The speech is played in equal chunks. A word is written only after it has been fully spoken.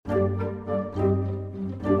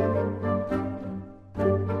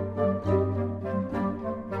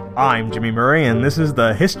I'm Jimmy Murray, and this is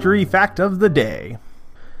the History Fact of the Day.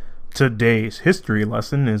 Today's history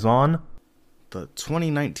lesson is on the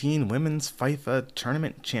 2019 Women's FIFA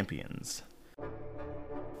Tournament Champions.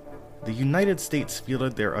 The United States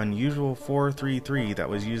fielded their unusual 4-3-3 that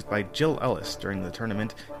was used by Jill Ellis during the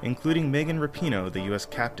tournament, including Megan Rapinoe, the U.S.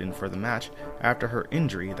 captain for the match, after her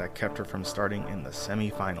injury that kept her from starting in the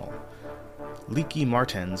semi-final. Lieke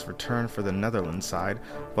Martens returned for the Netherlands side,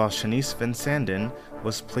 while Shanice Van Sanden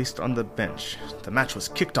was placed on the bench. The match was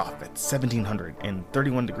kicked off at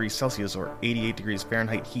 1731 degrees Celsius or 88 degrees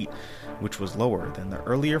Fahrenheit heat, which was lower than the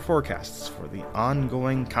earlier forecasts for the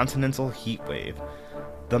ongoing continental heat wave.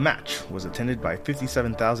 The match was attended by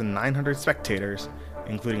 57,900 spectators,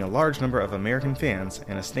 including a large number of American fans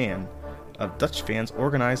and a stand of Dutch fans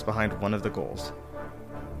organized behind one of the goals.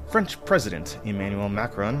 French President Emmanuel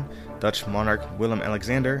Macron, Dutch monarch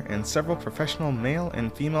Willem-Alexander, and several professional male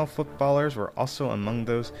and female footballers were also among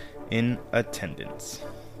those in attendance.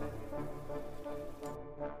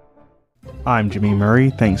 I'm Jimmy Murray.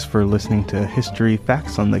 Thanks for listening to History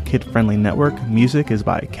Facts on the Kid Friendly Network. Music is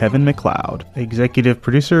by Kevin MacLeod. Executive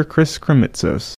producer Chris Kremitzos.